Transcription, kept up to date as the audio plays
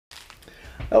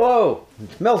Hello,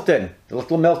 it's Milton, the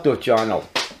little Milto channel.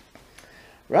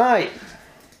 Right,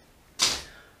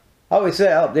 how we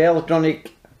set up the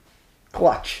electronic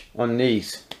clutch on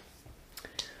these.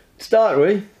 To start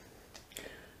with,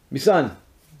 my son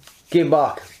came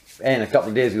back and a couple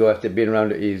of days ago after being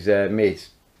around at his mates,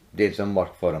 did some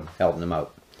work for him, helping him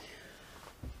out.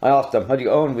 I asked him, how do you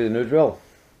get on with the new drill?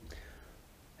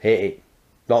 Hate it,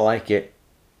 don't like it,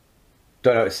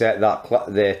 don't know how to set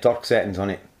the torque settings on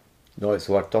it. No, it's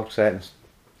the word torque settings.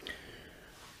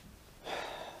 I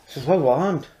says, well, what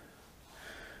happened?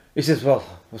 He says, well,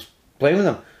 I was playing with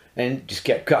them and just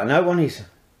kept cutting out on these.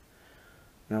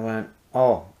 And I went,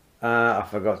 oh, I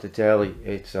forgot to tell you,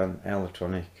 it's an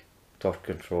electronic torque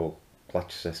control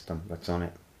clutch system that's on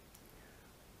it.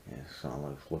 Yeah, sort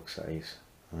of looks at these.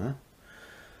 Huh?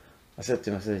 I said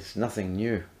to him, I said, it's nothing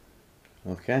new.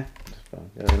 Okay?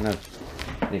 No,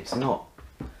 it's not.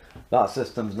 That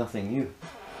system's nothing new.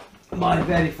 My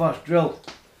very first drill,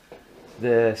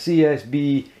 the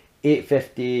CSB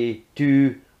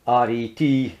 852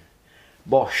 RET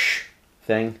Bosch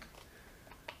thing,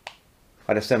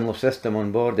 had a similar system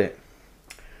on board it.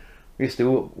 We used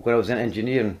to, when I was in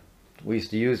engineering, we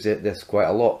used to use this quite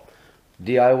a lot.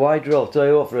 DIY drill, tell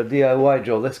you what, for a DIY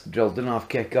drill, this drill didn't have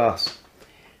kick ass.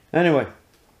 Anyway,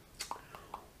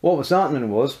 what was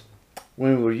happening was,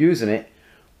 when we were using it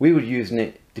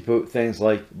to put things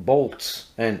like bolts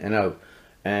in and out,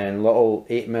 and little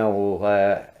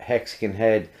 8mm hexagon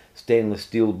head stainless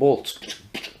steel bolts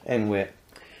in with it.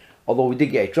 Although we did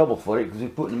get in trouble for it because we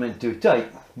put them in too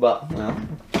tight, but well,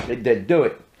 it did do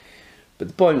it. But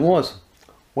the point was,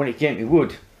 when it came to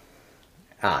wood,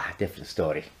 different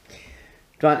story.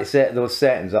 Trying to set those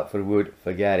settings up for wood,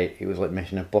 forget it, it was like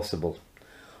Mission Impossible.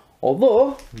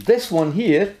 Although, this one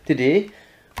here today,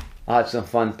 I had some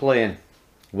fun playing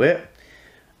with,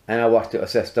 and I worked out a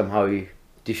system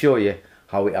to show you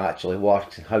how it actually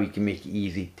works and how you can make it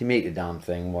easy to make the damn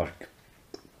thing work.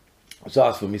 So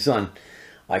as for my son,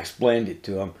 I explained it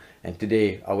to him, and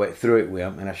today I went through it with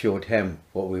him and I showed him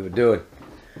what we were doing.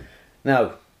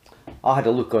 Now, I had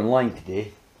a look online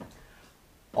today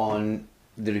on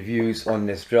the reviews on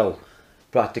this drill.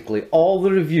 Practically all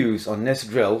the reviews on this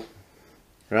drill,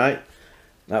 right,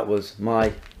 that was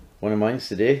one of mine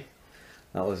today.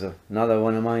 That was another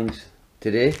one of mine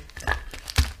today,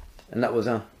 and that was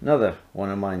another one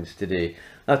of mine today.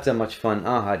 That's how much fun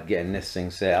I had getting this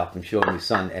thing set up and showing my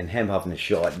son and him having a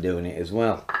shot at doing it as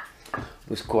well. It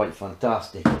was quite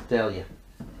fantastic, I tell you.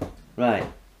 Right,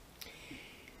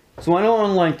 so I know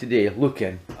online today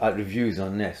looking at reviews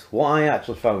on this, what I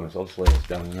actually found was, I'll just lay this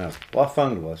down now, what I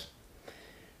found was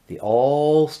they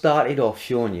all started off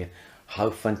showing you how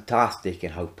fantastic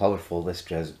and how powerful this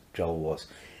drill was.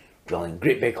 Drilling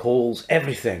great big holes,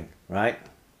 everything, right?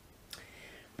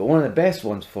 But one of the best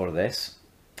ones for this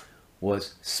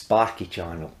was Sparky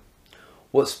channel.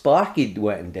 What Sparky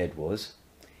went and did was,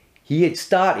 he had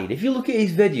started, if you look at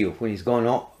his video when he's going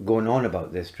on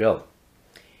about this drill,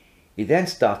 he then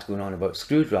starts going on about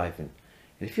screwdriving.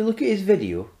 And if you look at his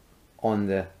video, on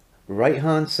the right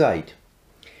hand side,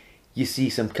 you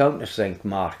see some countersink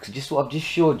marks, just what I've just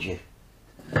showed you.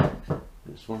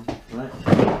 This one, right?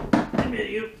 There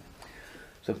you go.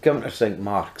 Some countersink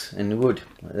marks in the wood,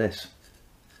 like this.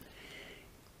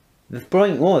 The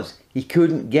point was, he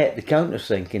couldn't get the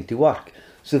countersinking to work,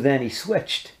 so then he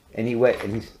switched and he went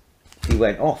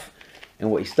off.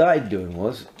 And what he started doing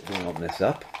was, going to open this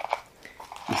up,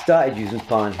 he started using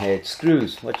pan head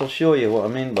screws, which I'll show you what I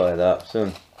mean by that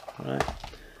soon. Right?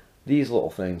 These little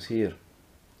things here,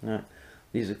 right?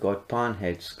 These are called pan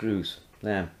head screws.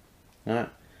 Them, right?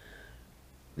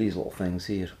 These little things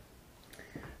here.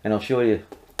 And I'll show you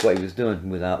what he was doing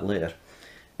with that later.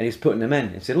 And he's putting them in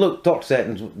and said, look, torque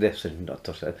settings, not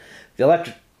torque settings,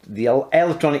 the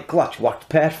electronic clutch worked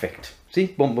perfect. See,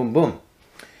 boom, boom, boom.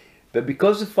 But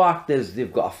because the fact is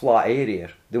they've got a flat area,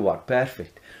 they work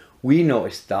perfect. We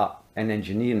noticed that in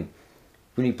engineering.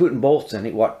 When you put bolts in,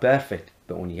 it worked perfect.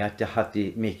 But when you had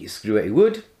to make it screw out of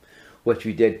wood, which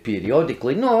we did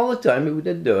periodically, not all the time, but we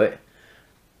did do it,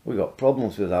 we got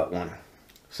problems with that one.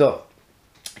 So,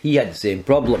 he had the same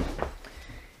problem.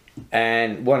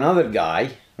 And one other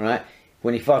guy, right,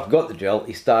 when he first got the drill,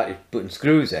 he started putting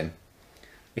screws in.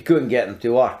 He couldn't get them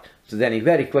to work. So then he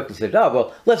very quickly said,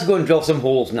 well, let's go and drill some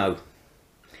holes now.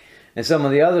 And some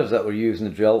of the others that were using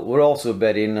the drill were also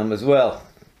burying them as well.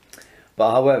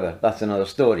 But however, that's another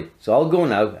story. So I'll go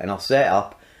now and I'll set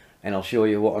up and I'll show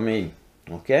you what I mean.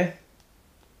 Okay?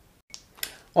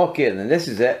 Okay, then this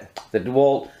is it. The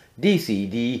Dewalt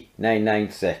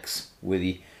DCD996 with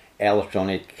the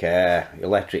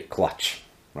electric clutch,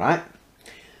 right?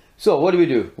 So what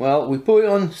do? Well, we put it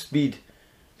on speed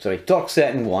torque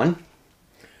setting 1,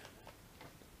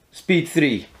 speed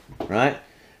 3, right?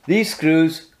 These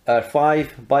screws are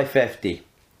 5 by 50.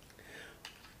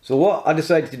 So what I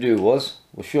decided to do was,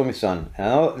 we'll show my son,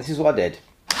 this is what I did.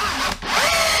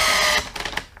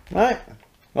 Right,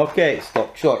 okay, it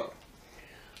stopped short.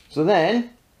 So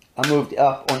then I moved it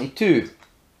up onto 2,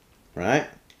 right,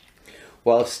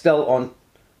 while it's still on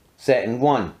setting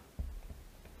 1,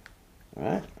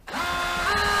 right.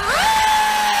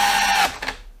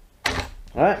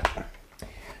 Right,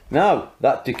 now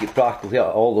that took it practically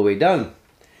all the way down.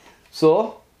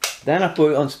 So then I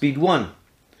put it on speed 1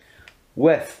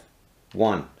 with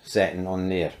 1 setting on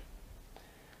there.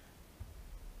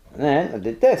 And then I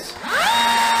did this.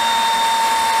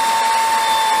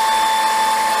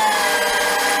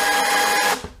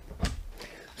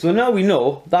 So now we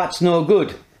know that's no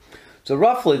good. So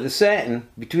roughly the setting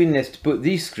between this to put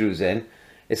these screws in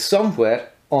is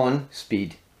somewhere on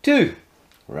speed 2,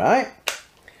 right?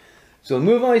 So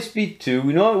move on to speed 2,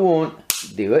 we know it won't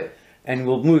do it, and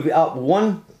we'll move it up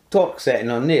 1 torque setting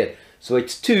on there. So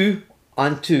it's 2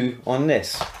 and 2 on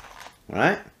this,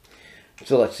 right?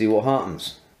 So let's see what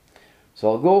happens.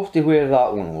 So I'll go to where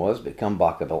that one was, but come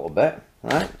back a little bit,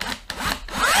 right?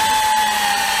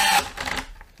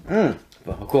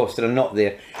 But of course there are not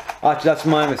there. Actually, that's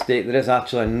my mistake, there is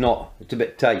actually a knot, it's a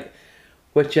bit tight.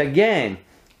 Which again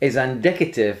is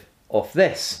indicative of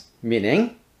this,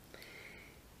 meaning,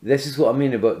 this is what I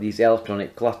mean about these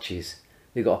electronic clutches.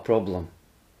 They've got a problem.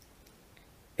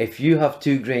 If you have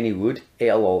too grainy wood,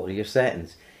 it'll alter your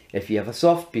settings. If you have a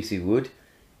soft piece of wood,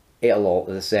 it'll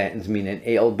alter the settings, meaning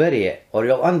it'll bury it or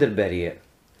it'll underbury it.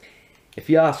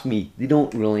 If you ask me, they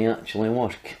don't really actually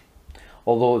work.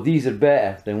 Although these are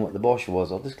better than what the Bosch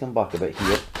was. I'll just come back a bit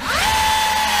here.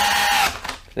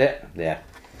 There.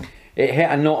 It hit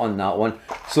a knot on that one.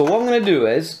 So what I'm going to do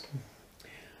is,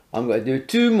 I'm going to do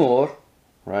 2 more.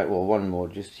 Right, well 1 more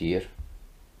just here.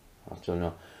 I don't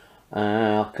know.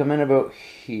 I'll come in about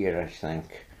here, I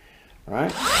think.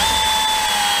 Right.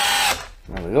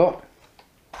 There we go.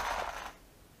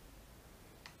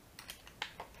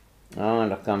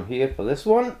 And I'll come here for this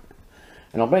one.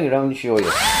 And I'll bring it around and show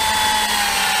you.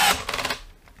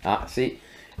 Ah, see?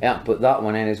 Yeah, I'll put that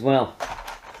one in as well.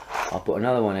 I'll put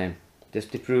another one in,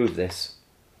 just to prove this.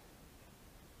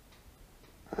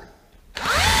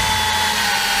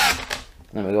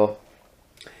 There we go.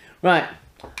 Right,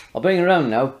 I'll bring it around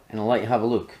now and I'll let you have a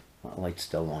look. That light's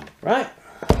still on. Right?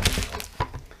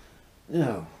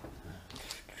 No.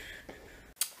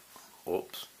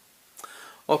 Oops.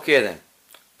 Okay then.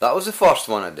 That was the first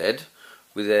one I did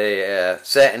with a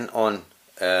setting on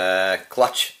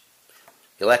clutch,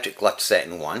 electric clutch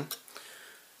setting 1.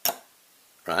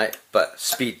 Right, but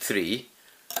speed 3.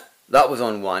 That was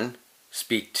on 1,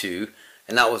 speed 2,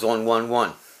 and that was on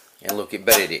 1. And look, it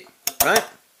buried it. Right?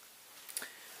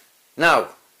 Now,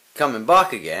 coming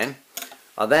back again,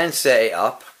 I then set it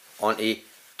up on a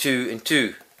 2 and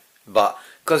 2, but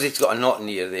because it's got a knot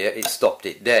near there, it stopped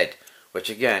it dead, which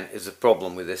again is a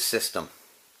problem with this system.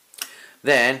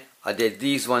 Then I did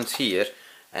these ones here,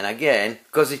 and again,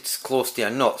 because it's close to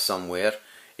a knot somewhere,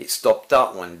 it stopped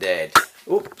that one dead.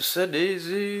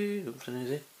 Oops-a-daisy,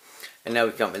 oops-a-daisy. And now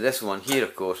we come to this one here,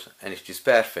 of course, and it's just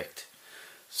perfect.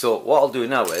 So what I'll do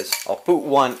now is, I'll put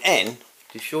one in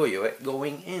to show you it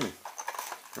going in.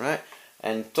 Right,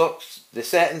 and the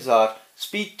settings are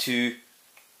speed 2,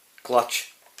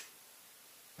 clutch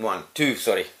 2,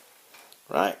 sorry.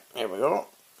 Right, here we go.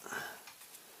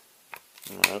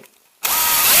 Right.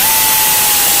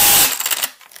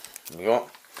 There we go.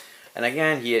 And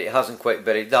again here it hasn't quite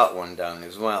buried that one down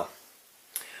as well.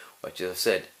 Which, as I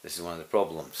said, this is one of the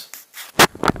problems.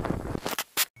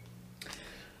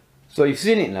 So you've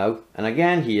seen it now, and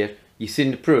again here you've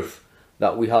seen the proof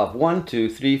that we have 1, 2,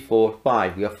 3, 4,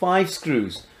 5. We have 5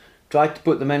 screws. Tried to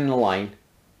put them in the line,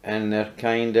 and they're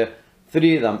kinda,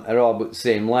 3 of them are all about the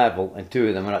same level, and 2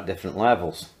 of them are at different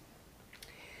levels.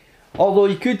 Although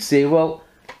you could say, well,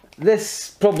 this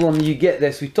problem, you get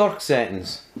this with torque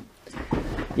settings.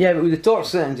 Yeah, but with the torque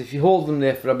settings, if you hold them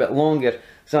there for a bit longer,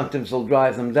 sometimes they'll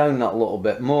drive them down that little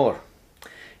bit more.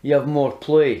 You have more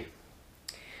play.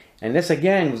 And this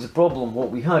again was the problem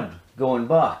what we had going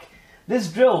back.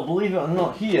 This drill, believe it or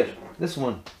not, here, this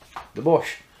one, the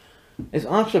Bosch, is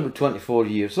actually about 24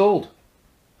 years old.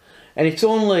 And it's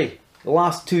only the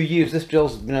last 2 years, this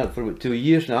drill's been out for about 2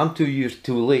 years now. I'm 2 years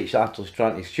too late actually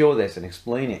trying to show this and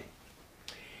explain it.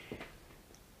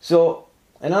 So,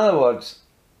 in other words,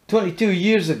 22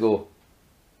 years ago,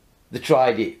 they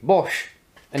tried it, Bosch,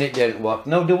 and it didn't work.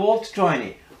 Now Dewalt's trying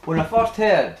it. When I first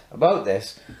heard about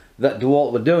this, that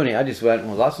Dewalt were doing it, I just went,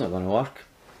 well, that's not going to work.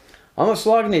 I'm not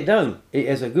slagging it down. It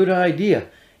is a good idea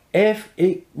if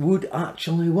it would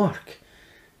actually work.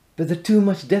 But there are too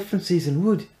much differences in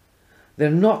wood.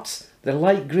 They're nuts. They're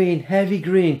light grain, heavy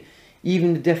grain.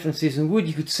 Even the differences in wood,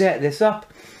 you could set this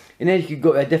up and then you could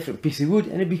go to a different piece of wood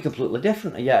and it'd be completely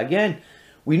different. And yet again,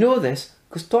 we know this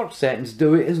because torque settings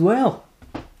do it as well.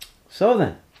 So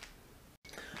then,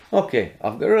 okay,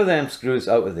 I've got rid of them screws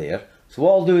out of there. So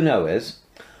what I'll do now is,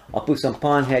 I'll put some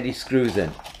pan-headed screws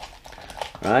in,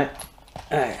 right?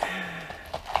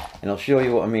 And I'll show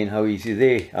you what I mean, how easy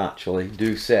they actually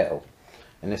do settle.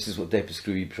 And this is what type of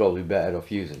screw you're probably better off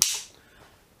using.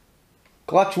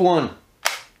 Clutch 1,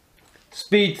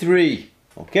 speed 3,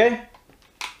 okay?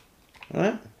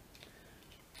 Right?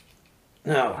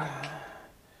 Now,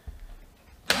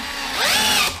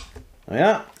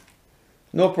 yeah,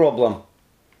 no problem.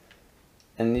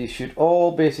 And these should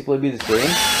all basically be the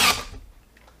same.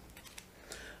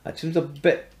 That seems a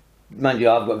bit, mind you,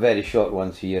 I've got very short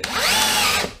ones here.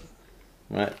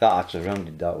 Right, that actually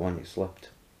rounded that one, it slipped.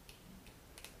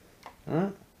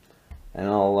 Alright, and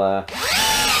I'll,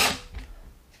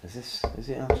 is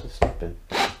it actually slipping?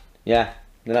 Yeah,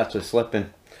 they're actually slipping.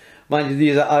 Mind you,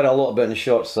 these are a little bit on the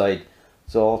short side,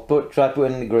 so I'll try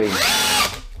putting in the grain.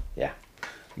 Yeah,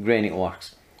 the grain it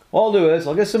works. What I'll do is,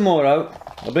 I'll get some more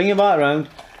out, I'll bring it back around,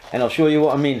 and I'll show you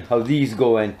what I mean, how these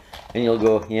go in. And you'll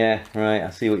go, yeah, right,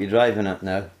 I see what you're driving at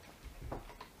now.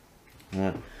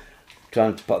 Right.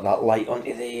 Trying to put that light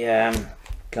onto the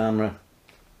camera.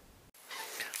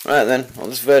 Right then, I'll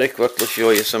just very quickly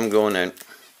show you some going in.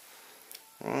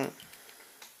 Right.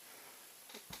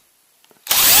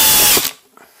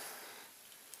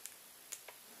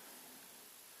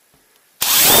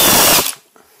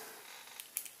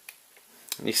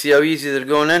 You see how easy they're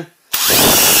going in?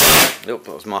 Nope,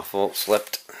 that was my fault,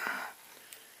 slipped.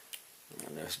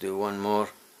 Let's do one more,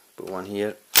 put one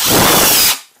here.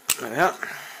 Yeah,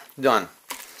 done.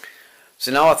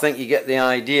 So now I think you get the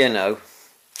idea now,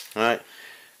 right?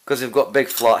 Because they've got big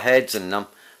flat heads in them,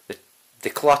 the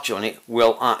clutch on it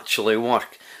will actually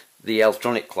work. The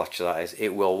electronic clutch, that is, it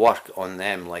will work on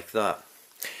them like that.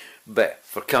 But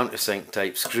for countersink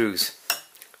type screws,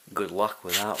 good luck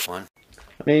with that one.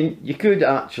 I mean, you could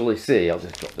actually see, I'll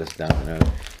just drop this down now,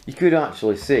 you could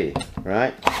actually see,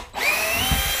 right?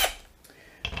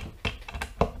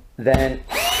 Then,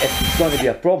 if it's going to be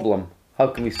a problem, how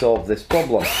can we solve this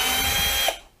problem?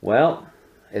 Well,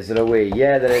 is there a way?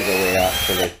 Yeah, there is a way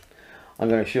actually. I'm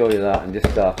going to show you that in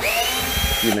just a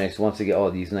few minutes once I get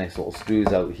all these nice little screws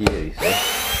out here, you see.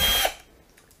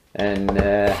 And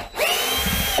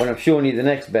when I'm showing you the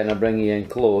next bit, I'll bring you in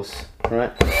close,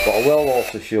 right? What I will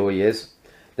also show you is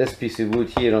this piece of wood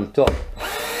here on top.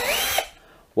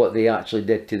 What they actually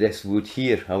did to this wood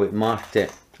here, how it marked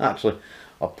it. Actually,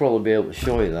 I'll probably be able to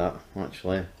show you that,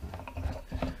 actually,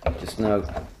 just now,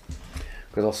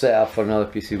 because I'll set up for another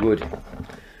piece of wood,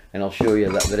 and I'll show you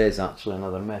that there is actually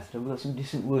another method. We've got some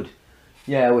decent wood.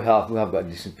 Yeah, we have got a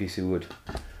decent piece of wood.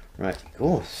 Right,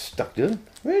 oh, stuck down.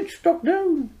 It's stuck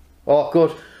down. Oh, of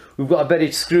course, we've got a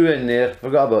buried screw in there,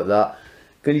 forgot about that.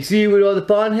 Can you see where all the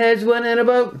pan heads went in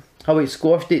about? How it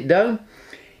squashed it down?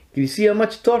 Can you see how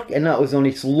much torque? And that was on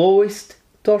its lowest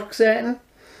torque setting.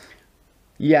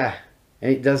 Yeah.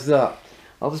 And it does that.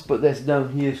 I'll just put this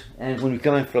down here, and when we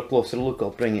come in for a closer look I'll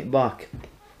bring it back.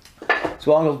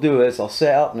 So what I'll do is I'll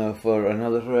set up now for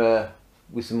another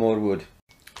with some more wood.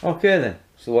 Okay then,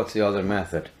 so what's the other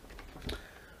method?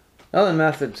 The other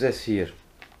method's this here,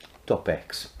 Top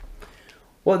X.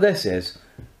 What this is,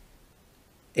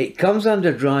 it comes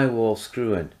under drywall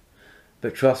screwing,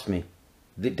 but trust me,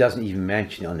 it doesn't even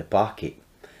mention it on the packet.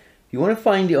 If you want to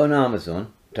find it on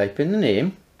Amazon, type in the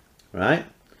name, right?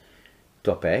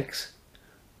 Top X,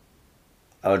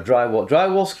 or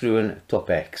drywall screwing Top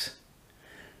X.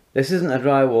 This isn't a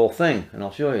drywall thing, and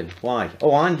I'll show you why.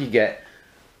 Oh, and you get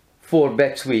 4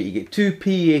 bits weight. You get 2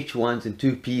 PH1s and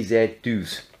 2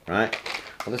 PZ2s, right?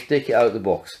 I'll just take it out of the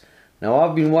box. Now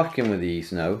I've been working with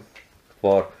these now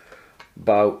for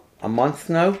about a month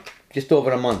now, just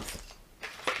over a month.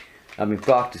 I've been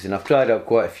practicing. I've tried out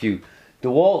quite a few.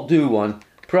 Dewalt do one,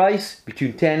 price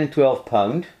between £10 and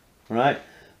 £12, right?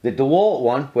 The Dewalt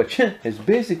one, which is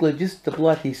basically just the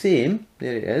bloody same,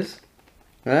 there it is,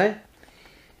 right?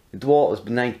 The Dewalt is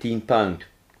 £19,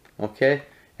 okay?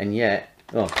 And yet,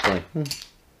 oh sorry,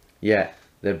 yeah,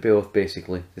 they're both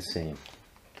basically the same.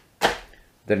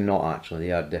 They're not actually,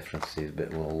 they are differences,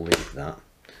 but we'll leave that.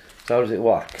 So how does it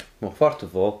work? Well, first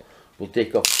of all, we'll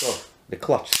take off the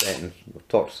clutch settings, the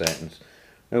torque settings,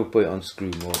 and we'll put it on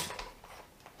screw mode.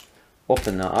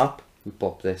 Open that up, we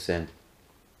pop this in,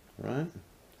 right?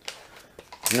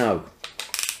 Now,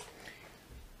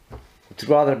 we'll It's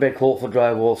rather a big hole for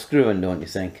drywall screwing, don't you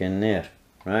think, in there,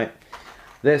 right?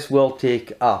 This will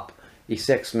take up a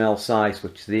 6mm size,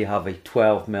 which they have a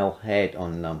 12mm head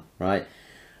on them, right?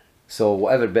 So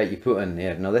whatever bit you put in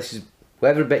there, now this is,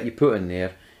 whatever bit you put in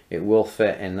there, it will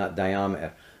fit in that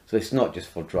diameter. So it's not just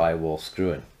for drywall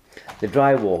screwing. The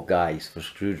drywall guys for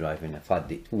screw driving have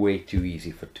had it way too easy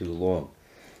for too long.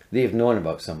 They've known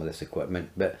about some of this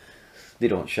equipment, but they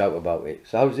don't shout about it.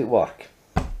 So how does it work?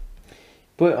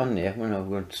 Put it on there. We're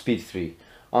going to speed 3.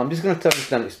 I'm just going to turn this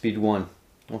down to speed 1,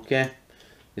 okay?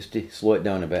 Just to slow it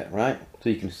down a bit, right? So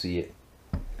you can see it.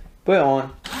 Put it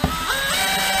on.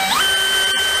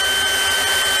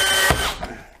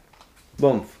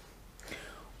 Boom.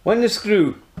 When the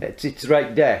screw hits its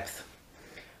right depth,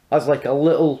 has like a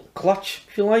little clutch,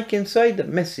 if you like, inside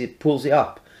that it pulls it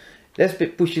up. This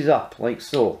bit pushes up like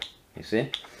so, you see,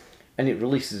 and it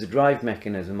releases the drive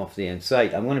mechanism off the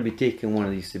inside. I'm going to be taking one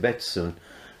of these to bits soon,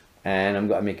 and I'm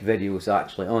going to make videos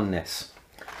actually on this.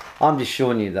 I'm just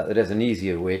showing you that there is an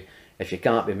easier way if you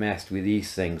can't be messed with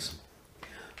these things.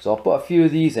 So I'll put a few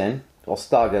of these in. I'll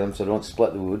stagger them so I don't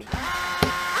split the wood.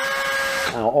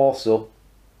 And I'll also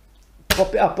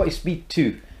pop it up at speed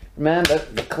 2. Remember,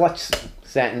 the clutch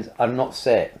settings are not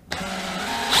set. There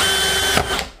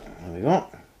we go.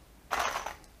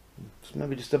 It's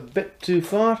maybe just a bit too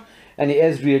far, and it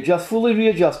is fully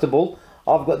readjustable.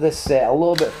 I've got this set a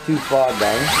little bit too far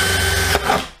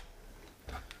down.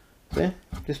 See,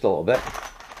 just a little bit.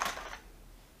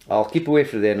 I'll keep away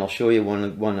from there, and I'll show you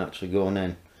one actually going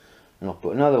in. And I'll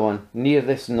put another one near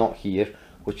this knot here,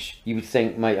 which you would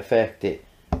think might affect it,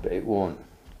 but it won't.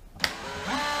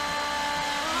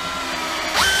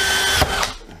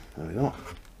 There we go.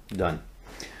 Done.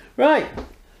 Right.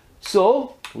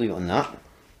 So, leave it on that.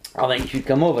 I think you should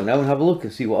come over now and have a look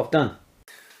and see what I've done.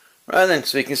 Right then,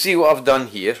 so you can see what I've done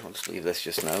here. I'll just leave this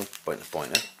just now,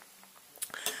 pointer.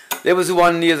 There was the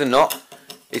one near the knot.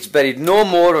 It's buried no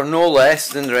more or no less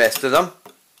than the rest of them.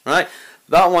 Right?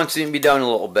 That one seemed to be down a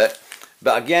little bit.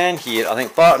 But again here, I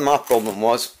think part of my problem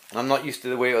was I'm not used to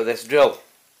the weight of this drill.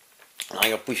 I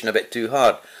think I'm pushing a bit too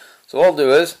hard. So all I'll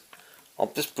do is,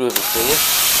 I'll just prove it to you.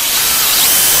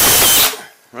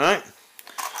 Right?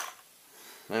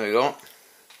 There we go.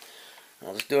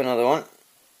 I'll just do another one.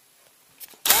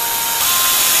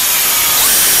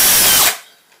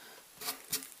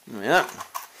 Yeah.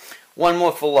 One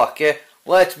more for luck, eh?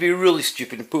 Let's be really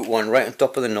stupid and put one right on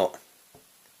top of the knot.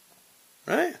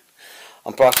 Right?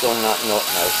 I'm pressed on that knot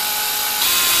now.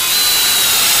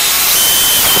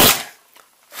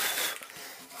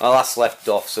 Well, that's left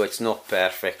off, so it's not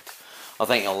perfect. I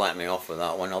think I'll let me off with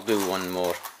that one. I'll do one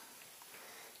more.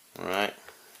 Alright.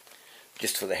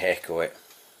 Just for the heck of it.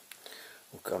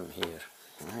 We'll come here.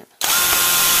 Right.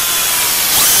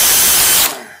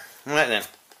 Right then.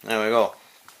 There we go.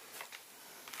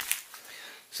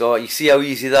 So you see how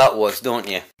easy that was, don't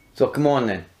you? So come on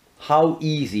then. How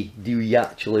easy do you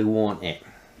actually want it?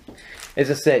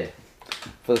 As I said,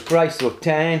 for the price of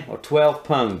 £10 or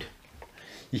 £12,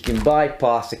 you can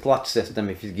bypass the clutch system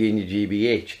if you're getting your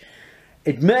GBH.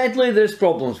 Admittedly, there's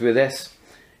problems with this.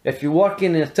 If you're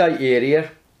working in a tight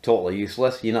area, totally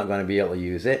useless. You're not going to be able to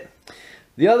use it.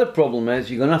 The other problem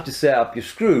is you're going to have to set up your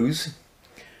screws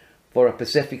for a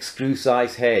specific screw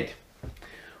size head.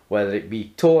 Whether it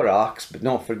be Torx, but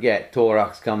don't forget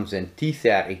Torx comes in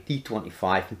T30,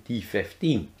 T25 and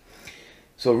T15.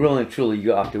 So really and truly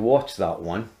you have to watch that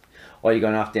one, or you're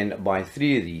going to have to end up buying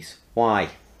 3 of these. Why?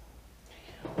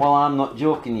 Well, I'm not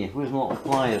joking you. Where's my little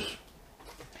pliers?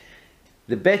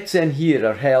 The bits in here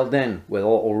are held in with a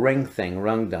little ring thing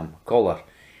around them, collar.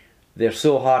 They're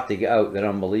so hard to get out, they're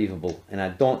unbelievable, and I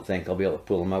don't think I'll be able to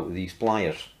pull them out with these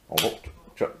pliers. Although,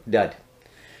 dead.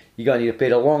 You're going to need a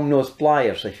pair of long nose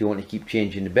pliers if you want to keep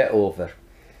changing the bit over.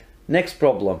 Next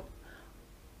problem,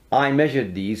 I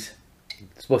measured these.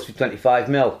 It's supposed to be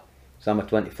 25mm. Some are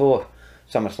 24,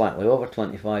 some are slightly over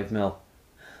 25mm.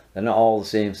 They're not all the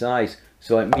same size,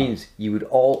 so it means you would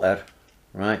alter,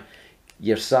 right,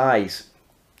 your size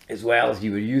as well as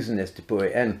you were using this to put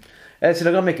it in. So I'm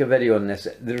going to make a video on this.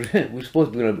 We're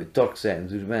supposed to be going about torque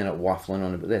settings. We've been waffling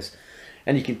on about this,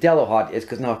 and you can tell how hard it is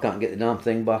because now I can't get the damn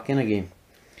thing back in again.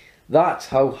 That's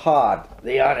how hard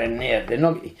they are in there. They're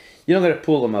not. You're not going to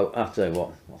pull them out. I'll tell you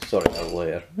what. I'll sort it out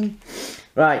later.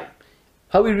 Right.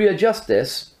 How we readjust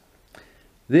this?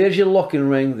 There's your locking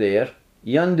ring there.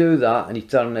 You undo that and you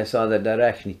turn this other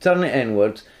direction. You turn it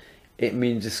inwards. It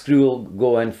means the screw will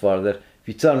go in further. If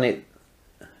you turn it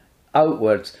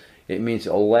outwards, it means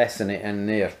it'll lessen it in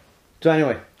there. So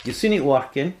anyway, you've seen it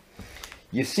working.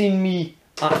 You've seen me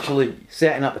actually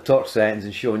setting up the torque settings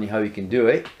and showing you how you can do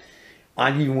it.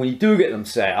 And even when you do get them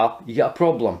set up, you get a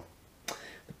problem.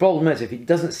 problem is, if it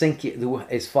doesn't sink it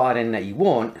as far in that you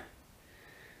want,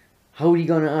 how are you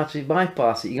going to actually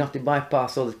bypass it? You have to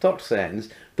bypass all the torque settings,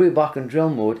 put it back on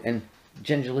drill mode, and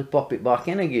gingerly pop it back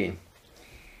in again.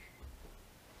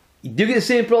 You do get the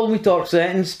same problem with torque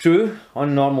settings, true,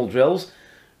 on normal drills,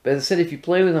 but as I said, if you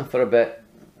play with them for a bit,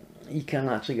 you can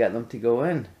actually get them to go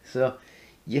in. So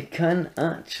you can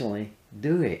actually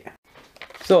do it.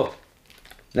 So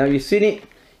now you've seen it,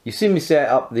 you've seen me set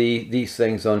up these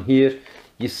things on here,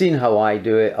 you've seen how I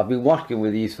do it. I've been working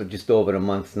with these for just over a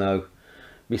month now.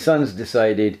 My son's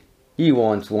decided he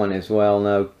wants one as well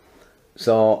now,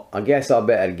 so I guess I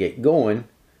better get going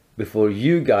before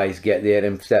you guys get there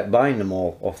and start buying them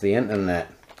all off the internet.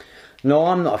 No,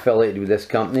 I'm not affiliated with this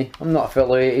company. I'm not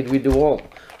affiliated with Dewalt.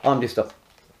 I'm just a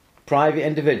private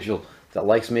individual that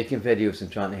likes making videos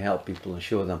and trying to help people and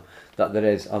show them that there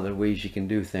is other ways you can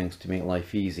do things to make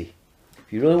life easy.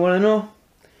 If you really want to know,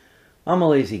 I'm a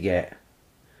lazy get.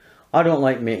 I don't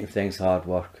like making things hard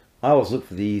work. I always look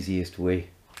for the easiest way.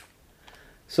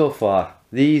 So far,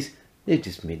 they've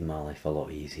just made my life a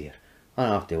lot easier. I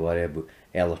don't have to worry about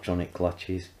electronic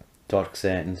clutches, torque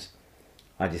settings.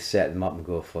 I just set them up and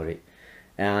go for it.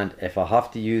 And if I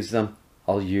have to use them,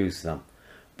 I'll use them.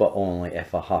 But only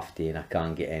if I have to and I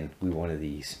can't get in with one of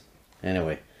these.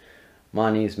 Anyway,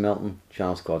 my name's Milton,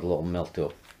 channel's called Little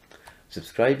Milto.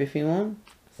 Subscribe if you want,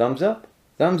 thumbs up,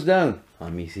 thumbs down,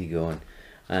 I'm easy going.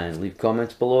 And leave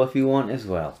comments below if you want as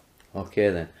well. Okay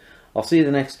then, I'll see you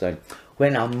the next time,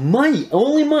 when I might,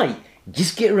 only might,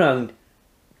 just get around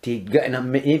to getting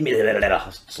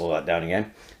slow that down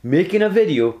again, making a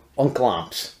video on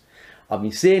clamps. I've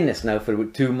been saying this now for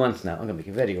about 2 months now, I'm going to make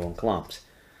a video on clamps.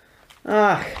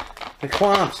 Ah, the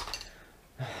clamps.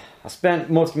 I spent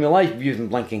most of my life using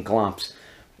blinking clamps.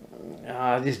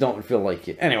 I just don't feel like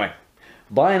it. Anyway,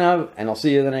 bye now, and I'll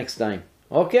see you the next time.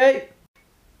 Okay?